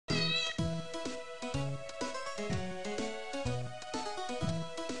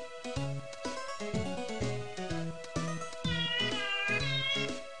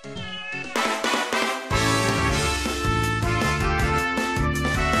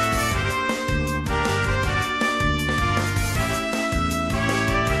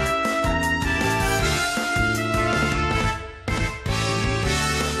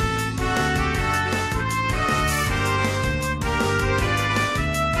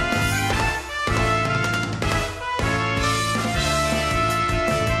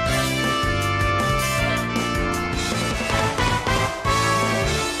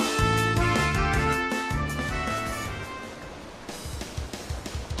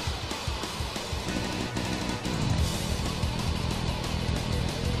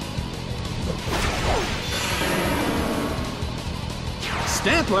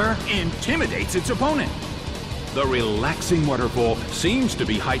Stantler intimidates its opponent. The relaxing waterfall seems to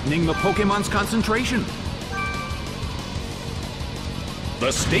be heightening the Pokémon's concentration.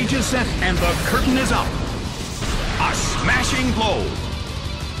 The stage is set and the curtain is up. A smashing blow.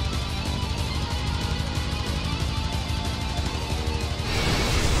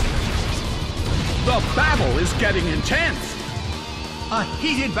 The battle is getting intense. A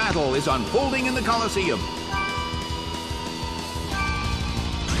heated battle is unfolding in the Colosseum.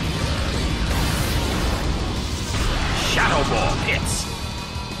 Shadow Ball hits.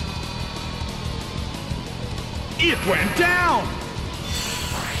 It went down.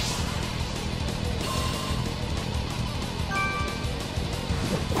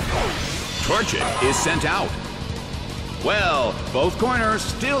 Torchic is sent out. Well, both corners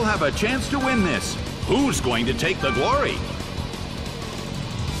still have a chance to win this. Who's going to take the glory?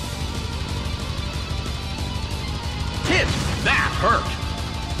 Hit! That hurt!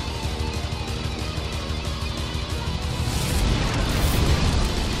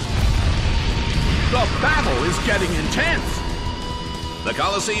 The battle is getting intense. The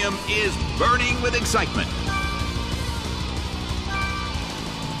Colosseum is burning with excitement.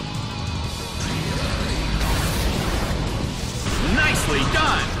 Nicely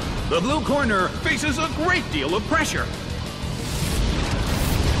done! The blue corner faces a great deal of pressure.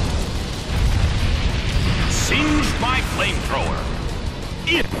 Singed by flamethrower.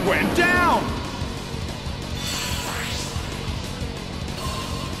 It went down!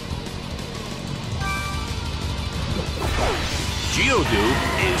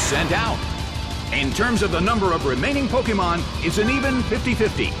 Geodude is sent out. In terms of the number of remaining Pokémon, it's an even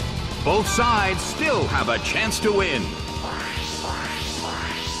 50-50. Both sides still have a chance to win.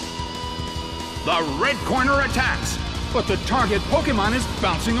 The red corner attacks, but the target Pokémon is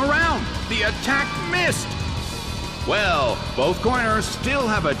bouncing around. The attack missed. Well, both corners still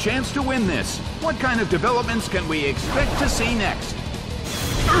have a chance to win this. What kind of developments can we expect to see next?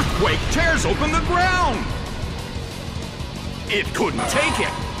 Earthquake tears open the ground. It couldn't take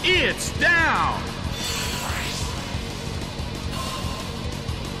it. It's down.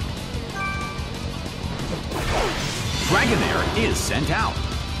 Dragonair is sent out.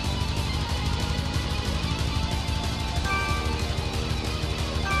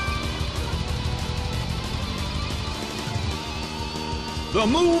 The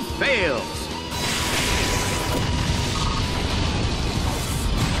move fails.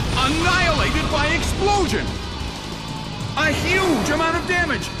 Annihilated by explosion. A huge amount of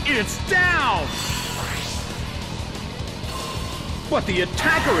damage. It's down. But the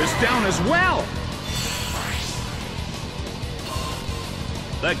attacker is down as well.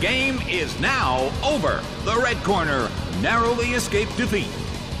 The game is now over. The red corner narrowly escaped defeat.